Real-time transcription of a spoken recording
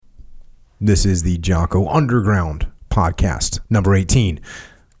This is the Jocko Underground podcast, number 18,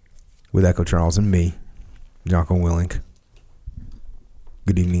 with Echo Charles and me, Jocko Willink.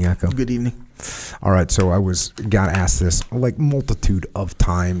 Good evening, Echo. Good evening. All right, so got asked this like multitude of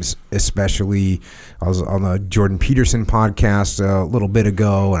times, especially I was on the Jordan Peterson podcast a little bit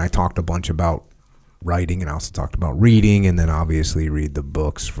ago, and I talked a bunch about writing, and I also talked about reading, and then obviously read the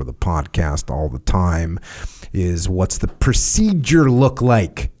books for the podcast all the time, is what's the procedure look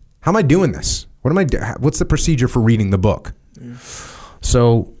like? How am I doing this? What's the procedure for reading the book? Yeah.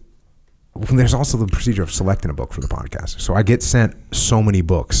 So there's also the procedure of selecting a book for the podcast. So I get sent so many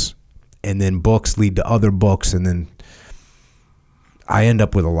books, and then books lead to other books, and then I end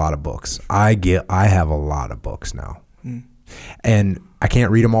up with a lot of books. I have a lot of books now. And I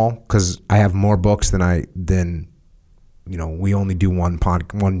can't read them all because I have more books than we only do one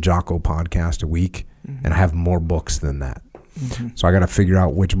Jocko podcast a week, and I have more books than that. So I got to figure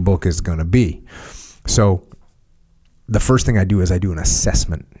out which book is going to be. So the first thing I do is I do an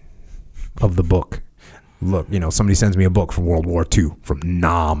assessment of the book. Look, somebody sends me a book from World War II, from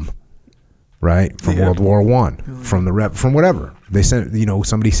Nam, right? From World War I, from whatever. They send,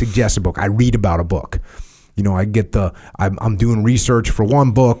 somebody suggests a book. I read about a book. I'm doing research for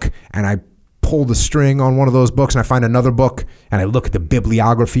one book, and I pull the string on one of those books, and I find another book, and I look at the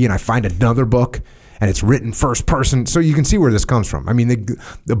bibliography, and I find another book, and it's written first person. So you can see where this comes from. I mean,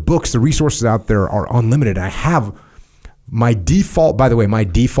 the books, the resources out there are unlimited. I have my default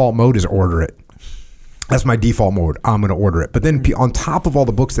mode is order it. That's my default mode. I'm going to order it. But then on top of all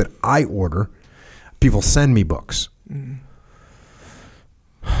the books that I order, people send me books.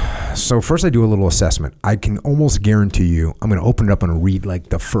 So first I do a little assessment. I can almost guarantee you I'm going to open it up and read like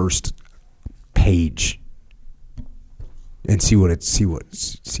the first page and see how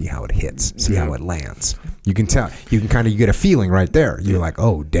it hits, see how it lands. You can tell, you get a feeling right there. You're like,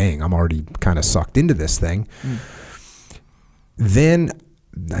 oh dang, I'm already kind of sucked into this thing. Then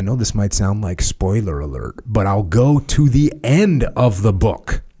I know this might sound like spoiler alert, but I'll go to the end of the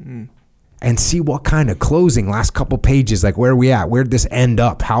book and see what kind of closing, last couple pages, like where are we at? Where'd this end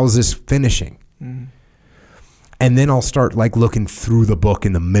up? How's this finishing? And then I'll start like looking through the book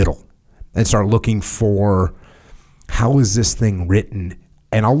in the middle and start looking for how is this thing written?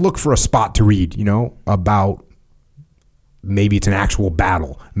 And I'll look for a spot to read, about maybe it's an actual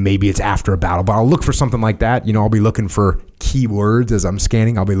battle. Maybe it's after a battle, but I'll look for something like that. I'll be looking for keywords as I'm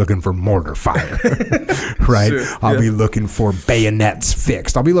scanning. I'll be looking for mortar fire, right? Sure, I'll be looking for bayonets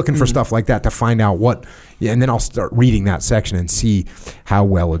fixed. I'll be looking for stuff like that to find out and then I'll start reading that section and see how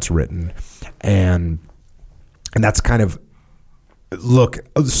well it's written. And that's kind of, look,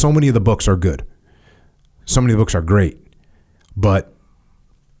 so many of the books are good. So many of the books are great, but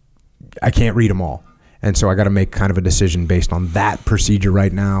I can't read them all. And so I got to make kind of a decision based on that procedure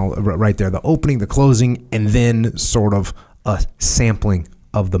right now, right there, the opening, the closing, and then sort of a sampling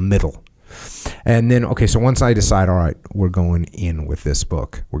of the middle. And then, okay, so once I decide, all right, we're going in with this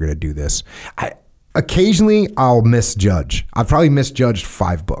book, we're going to do this. Occasionally I'll misjudge. I've probably misjudged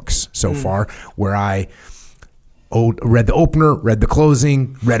 5 books so far where I read the opener, read the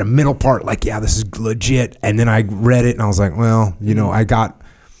closing, read a middle part, like, yeah, this is legit. And then I read it and I was like, well, I got,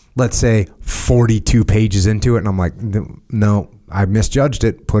 let's say 42 pages into it, and I'm like, no, I misjudged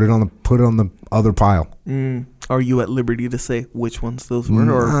it. Put it on the other pile. Are you at liberty to say which ones those were?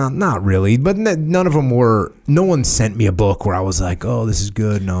 Or? Not really, but none of them were. No one sent me a book where I was like, oh, this is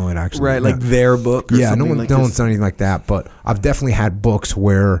good. No, it actually right, like their book. Or no one's done anything like that. But I've definitely had books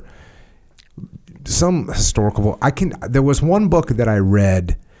where some historical. There was one book that I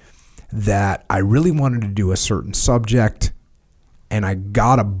read that I really wanted to do a certain subject. And I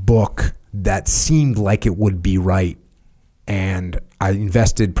got a book that seemed like it would be right. And I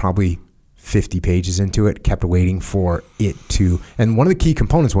invested probably 50 pages into it, kept waiting for it to. And one of the key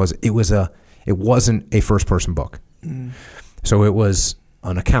components was it wasn't a first person book. So it was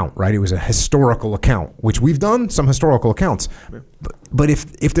an account, right? It was a historical account, which we've done some historical accounts. But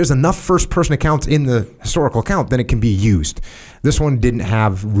if there's enough first person accounts in the historical account, then it can be used. This one didn't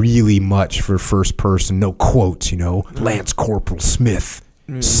have really much for first person, no quotes, Lance Corporal Smith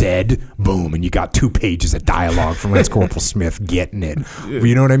said, boom, and you got 2 pages of dialogue from Lance Corporal Smith getting it.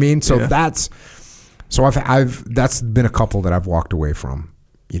 You know what I mean? So that's been a couple that I've walked away from,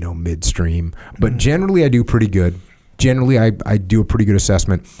 midstream. But generally I do pretty good. Generally, I do a pretty good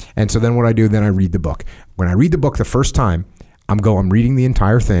assessment. And so then what I do, then I read the book. When I read the book the first time, I'm reading the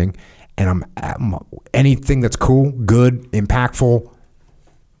entire thing, and I'm anything that's cool, good, impactful,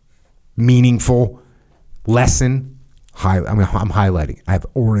 meaningful, lesson, I'm highlighting. I have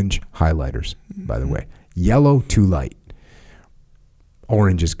orange highlighters, by the way. Yellow, too light.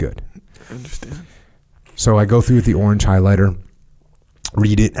 Orange is good. I understand. So I go through with the orange highlighter,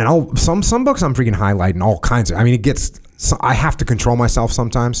 read it, and some books I'm freaking highlighting all kinds of. I mean, I have to control myself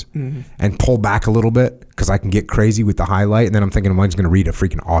sometimes and pull back a little bit because I can get crazy with the highlight, and then I'm thinking, am I just going to read a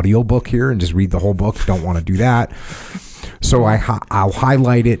freaking audio book here and just read the whole book? Don't want to do that. So I'll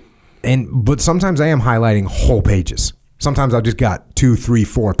highlight it, but sometimes I am highlighting whole pages. Sometimes I've just got 2, 3,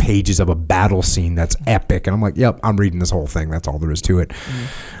 4 pages of a battle scene that's epic, and I'm like, yep, I'm reading this whole thing. That's all there is to it.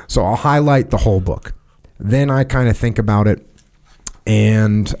 So I'll highlight the whole book. Then I kind of think about it,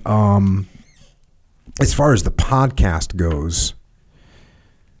 and as far as the podcast goes,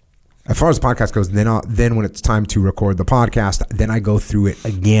 then when it's time to record the podcast, then I go through it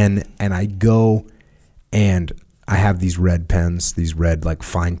again, and I have these red pens, these red like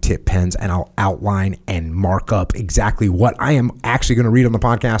fine tip pens, and I'll outline and mark up exactly what I am actually going to read on the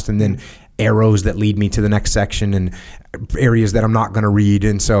podcast, and then arrows that lead me to the next section and areas that I'm not going to read.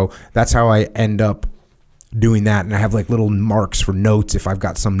 And so that's how I end up doing that. And I have like little marks for notes if I've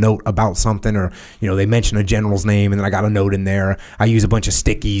got some note about something, or they mention a general's name and then I got a note in there. I use a bunch of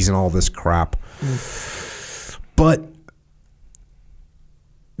stickies and all this crap. But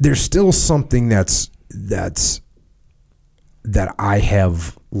there's still something that I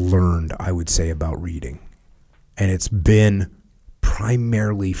have learned, I would say, about reading. And it's been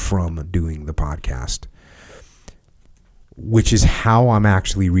primarily from doing the podcast, which is how I'm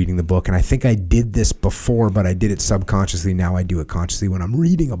actually reading the book. And I think I did this before, but I did it subconsciously. Now I do it consciously. When I'm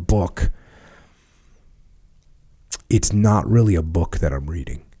reading a book, it's not really a book that I'm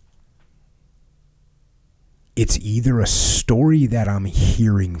reading. It's either a story that I'm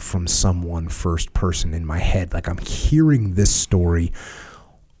hearing from someone first person in my head, like I'm hearing this story,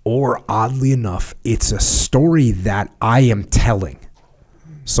 or oddly enough, it's a story that I am telling.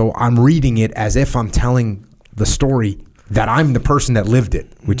 So I'm reading it as if I'm telling the story that I'm the person that lived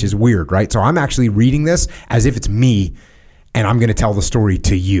it, which is weird, right? So I'm actually reading this as if it's me, and I'm going to tell the story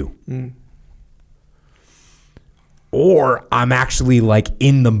to you. Or I'm actually like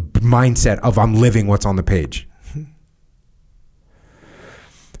in the mindset of I'm living what's on the page.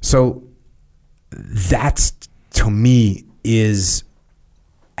 So that's, to me, is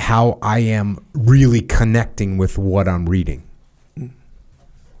how I am really connecting with what I'm reading.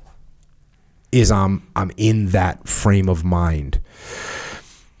 Is I'm in that frame of mind.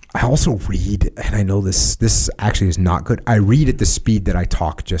 I also read, and I know this actually is not good. I read at the speed that I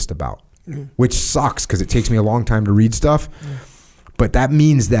talk just about, which sucks because it takes me a long time to read stuff. But that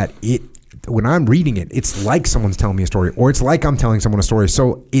means that when I'm reading it, it's like someone's telling me a story, or it's like I'm telling someone a story.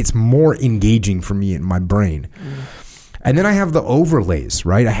 So it's more engaging for me in my brain. And then I have the overlays,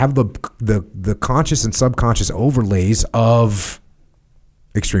 right? I have the conscious and subconscious overlays of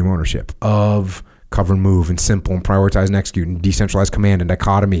extreme ownership, of cover and move, and simple and prioritize and execute, and decentralized command and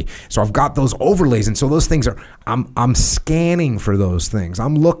dichotomy. So I've got those overlays, and so those things are I'm scanning for those things.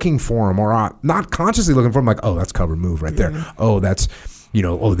 I'm looking for them, or I'm not consciously looking for them. Like, oh, that's cover and move right there. Oh, that's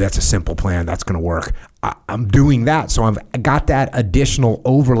that's a simple plan. That's going to work. I'm doing that, so I've got that additional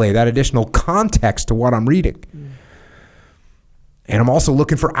overlay, that additional context to what I'm reading. And I'm also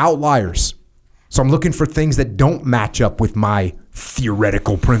looking for outliers. So I'm looking for things that don't match up with my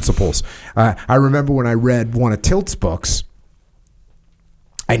theoretical principles. I remember when I read one of Tilt's books,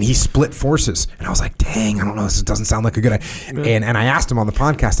 and he split forces, and I was like, "Dang, I don't know. This doesn't sound like a good idea." And I asked him on the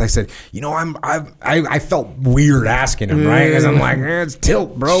podcast. I said, I felt weird asking him, right? Because I'm like, it's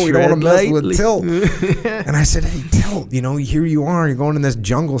Tilt, bro. We don't want to mess with Tilt. And I said, "Hey, Tilt, here you are. You're going in this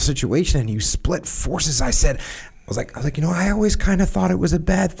jungle situation, and you split forces." I was like, I always kind of thought it was a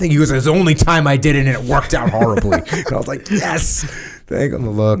bad thing. He goes, "It's the only time I did it, and it worked out horribly." And I was like, yes.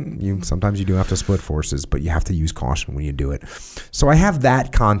 Look, sometimes you do have to split forces, but you have to use caution when you do it. So I have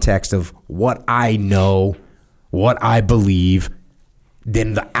that context of what I know, what I believe,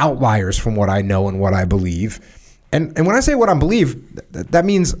 then the outliers from what I know and what I believe. And when I say what I believe, that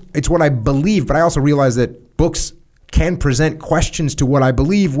means it's what I believe, but I also realize that books can present questions to what I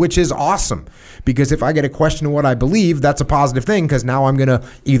believe, which is awesome. Because if I get a question to what I believe, that's a positive thing, because now I'm going to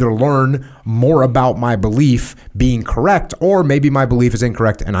either learn more about my belief being correct, or maybe my belief is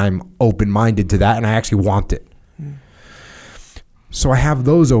incorrect and I'm open-minded to that and I actually want it. So I have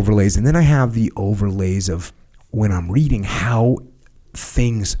those overlays, and then I have the overlays of when I'm reading how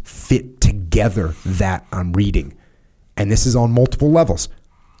things fit together that I'm reading. And this is on multiple levels.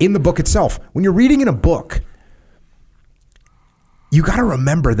 In the book itself, when you're reading in a book, you got to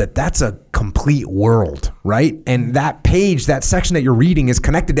remember that that's a complete world, right? And that page, that section that you're reading is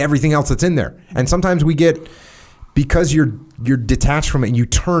connected to everything else that's in there. And sometimes we get because you're detached from it and you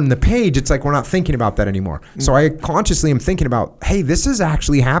turn the page, it's like we're not thinking about that anymore. So I consciously am thinking about, hey, this is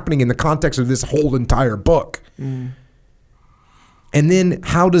actually happening in the context of this whole entire book. And then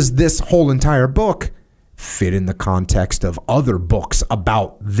how does this whole entire book fit in the context of other books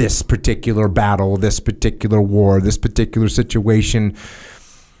about this particular battle, this particular war, this particular situation,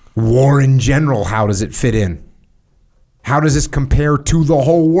 war in general? How does it fit in? How does this compare to the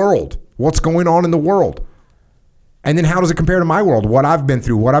whole world? What's going on in the world? And then how does it compare to my world? What I've been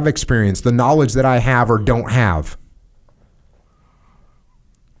through, what I've experienced, the knowledge that I have or don't have.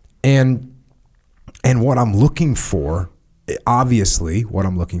 And what I'm looking for, obviously, what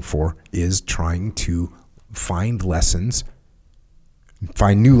I'm looking for is trying to find lessons,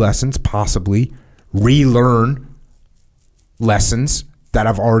 find new lessons, possibly relearn lessons that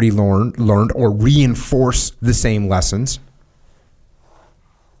I've already learned or reinforce the same lessons.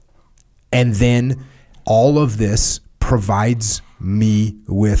 And then all of this provides me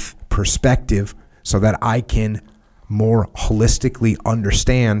with perspective so that I can more holistically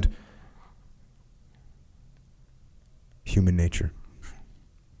understand human nature.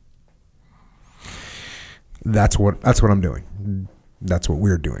 That's what I'm doing. That's what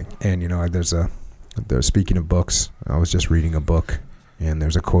we're doing. And there's speaking of books, I was just reading a book, and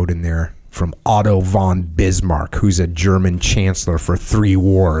there's a quote in there from Otto von Bismarck, who's a German chancellor for 3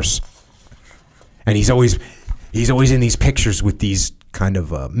 wars. And he's always in these pictures with these kind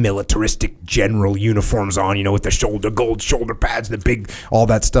of militaristic general uniforms on, with the gold shoulder pads, the big, all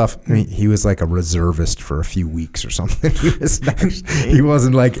that stuff. I mean, he was like a reservist for a few weeks or something. He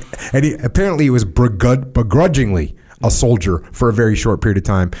wasn't like, and apparently he was begrudgingly a soldier for a very short period of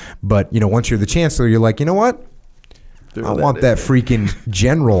time. But, once you're the chancellor, you're like, you know what? I want that freaking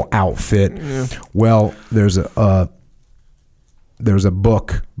general outfit. Yeah. Well, there's a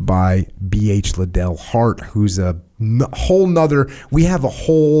book by B.H. Liddell Hart, who's a whole nother. We have a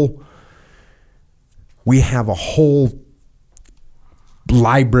whole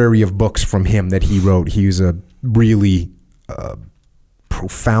library of books from him that he wrote. He was a really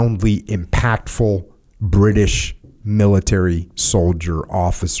profoundly impactful British military soldier,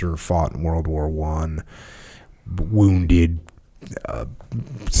 officer, fought in World War I, wounded,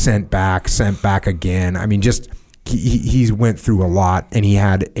 sent back again. I mean, just he went through a lot, and he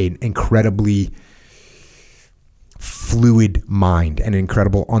had an incredibly fluid mind and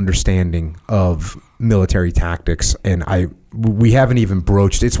incredible understanding of military tactics. And we haven't even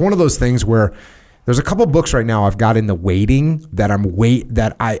broached. It's one of those things where there's a couple books right now I've got in the waiting that I'm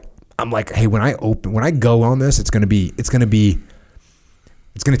like, hey, when I go on this, it's gonna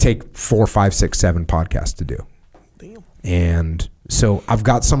take 4, 5, 6, 7 podcasts to do. Damn. And so I've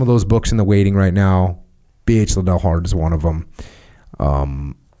got some of those books in the waiting right now. B.H. Liddell Hart is one of them.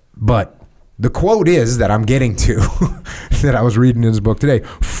 But the quote is that I'm getting to that I was reading in his book today.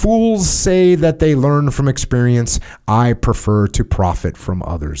 Fools say that they learn from experience. I prefer to profit from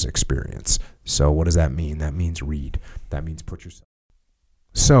others' experience. So what does that mean? That means read. That means put yourself.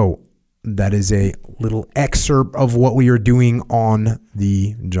 So that is a little excerpt of what we are doing on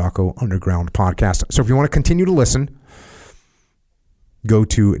the Jocko Underground podcast. So if you want to continue to listen, go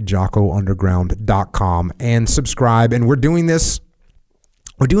to jockounderground.com and subscribe. And we're doing this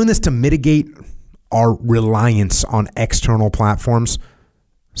to mitigate our reliance on external platforms,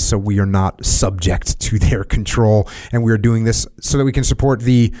 so we are not subject to their control. And we are doing this so that we can support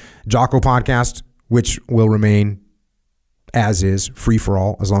the Jocko podcast, which will remain as is, free for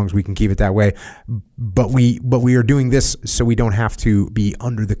all, as long as we can keep it that way. But we are doing this so we don't have to be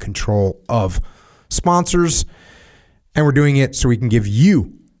under the control of sponsors. And we're doing it so we can give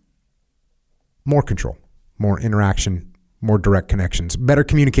you more control, more interaction, more direct connections, better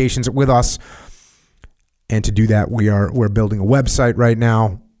communications with us. And to do that, we're building a website right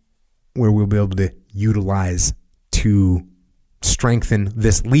now where we'll be able to utilize to strengthen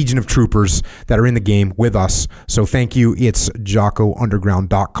this legion of troopers that are in the game with us. So thank you. It's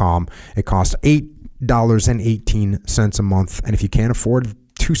jockounderground.com. It costs $8.18 a month. And if you can't afford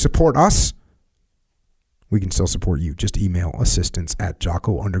to support us, we can still support you. Just email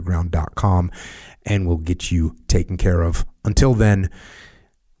assistance@jockounderground.com and we'll get you taken care of. Until then,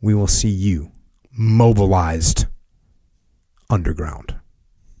 we will see you mobilized underground.